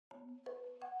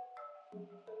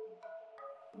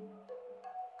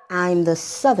I'm the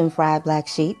Southern Fried Black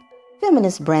Sheep,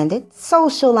 feminist branded,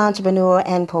 social entrepreneur,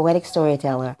 and poetic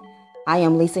storyteller. I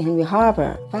am Lisa Henry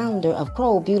Harper, founder of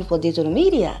Crow Beautiful Digital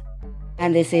Media,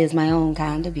 and this is my own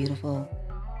kind of beautiful.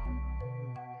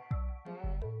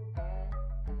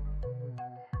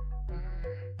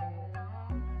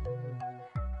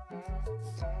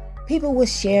 People will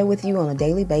share with you on a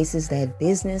daily basis that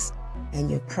business and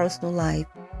your personal life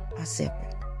are separate.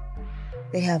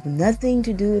 They have nothing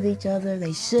to do with each other.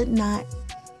 They should not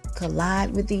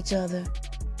collide with each other.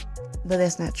 But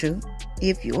that's not true.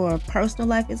 If your personal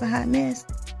life is a hot mess,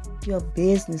 your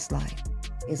business life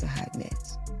is a hot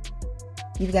mess.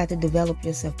 You've got to develop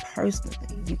yourself personally.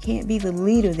 You can't be the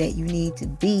leader that you need to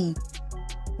be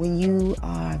when you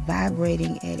are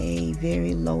vibrating at a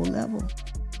very low level.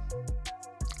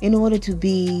 In order to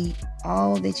be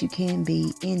all that you can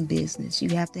be in business,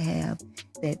 you have to have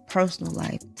that personal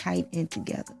life tight and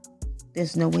together.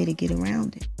 There's no way to get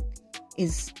around it.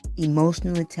 Is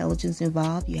emotional intelligence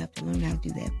involved? You have to learn how to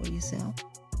do that for yourself.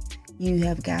 You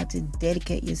have got to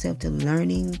dedicate yourself to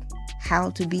learning how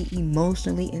to be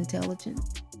emotionally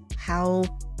intelligent, how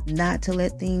not to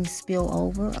let things spill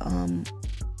over.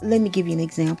 Let me give you an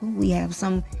example. We have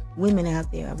some women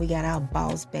out there. We got our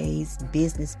boss babes,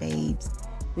 business babes.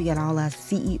 We got all our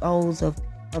CEOs of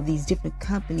these different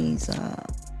companies.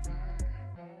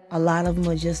 A lot of them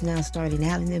are just now starting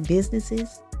out in their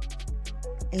businesses.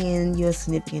 And your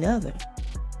significant other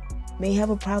may have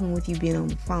a problem with you being on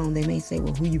the phone. They may say,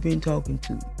 well, who you been talking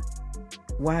to?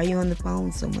 Why are you on the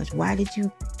phone so much? Why are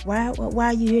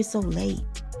you here so late?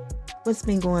 What's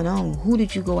been going on? Who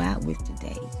did you go out with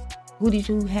today? Who did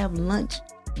you have lunch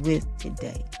with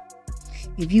today?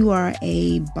 If you are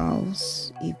a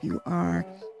boss, if you are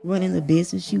running a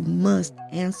business, you must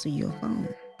answer your phone.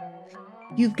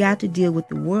 You've got to deal with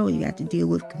the world. You got to deal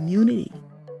with community.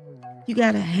 You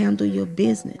got to handle your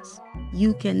business.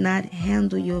 You cannot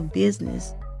handle your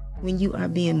business when you are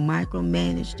being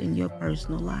micromanaged in your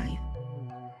personal life.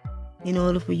 In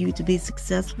order for you to be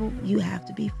successful, you have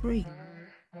to be free.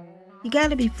 You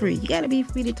got to be free. You got to be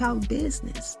free to talk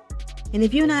business. And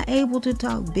if you're not able to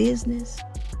talk business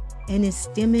and it's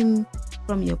stemming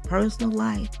from your personal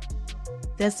life,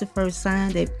 that's the first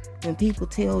sign that when people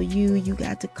tell you you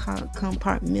got to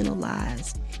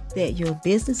compartmentalize, that your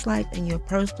business life and your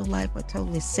personal life are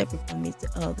totally separate from each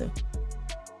other.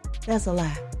 That's a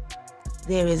lie.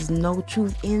 There is no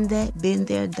truth in that. Been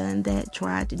there, done that,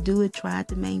 tried to do it, tried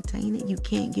to maintain it. You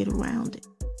can't get around it.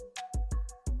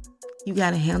 You got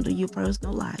to handle your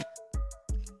personal life.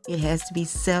 It has to be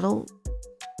settled.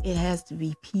 It has to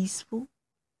be peaceful.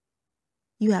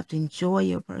 You have to enjoy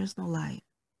your personal life.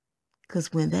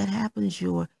 Because when that happens,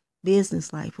 your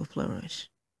business life will flourish.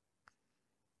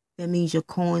 That means your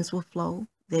coins will flow.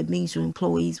 That means your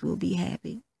employees will be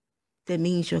happy. That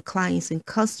means your clients and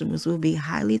customers will be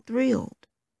highly thrilled.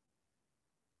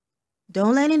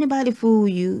 Don't let anybody fool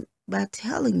you by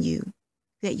telling you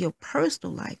that your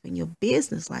personal life and your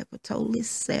business life are totally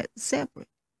separate.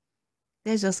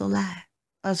 That's just a lie.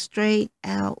 A straight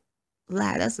out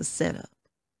lie. That's a setup.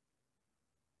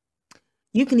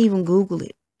 You can even Google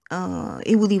it.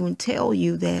 It will even tell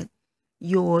you that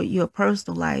your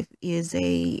personal life is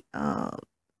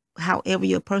however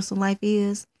your personal life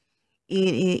is,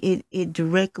 it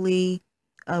directly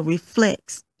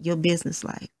reflects your business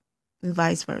life and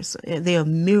vice versa. They're a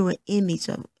mirror image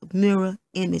of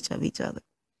each other.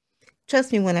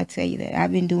 Trust me when I tell you that.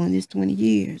 I've been doing this 20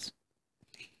 years.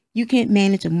 You can't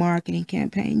manage a marketing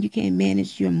campaign. You can't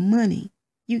manage your money.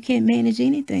 You can't manage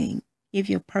anything if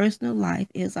your personal life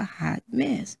is a hot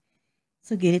mess.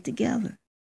 So get it together.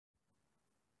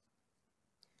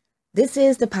 This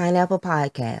is the Pineapple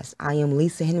Podcast. I am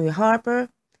Lisa Henry Harper.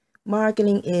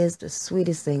 Marketing is the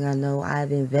sweetest thing I know.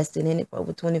 I've invested in it for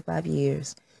over 25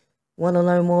 years. Want to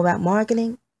learn more about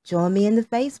marketing? Join me in the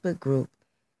Facebook group.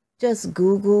 Just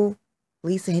Google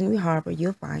Lisa Henry Harper.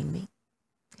 You'll find me.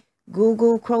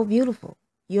 Google Crow Beautiful.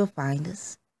 You'll find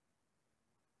us.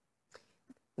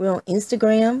 We're on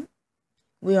Instagram.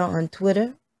 We are on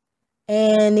Twitter.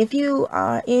 And if you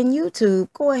are in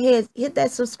YouTube, go ahead, hit that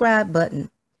subscribe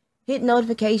button. Hit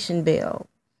notification bell.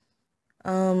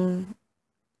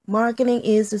 Marketing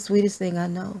is the sweetest thing I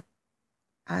know.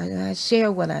 I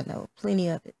share what I know, plenty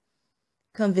of it.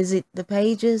 Come visit the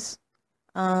pages.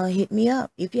 Hit me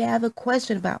up. If you have a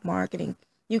question about marketing,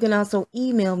 you can also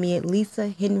email me at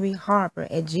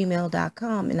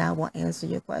lisahenryharper@gmail.com and I will answer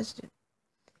your question.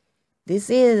 This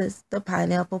is the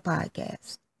Pineapple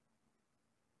Podcast.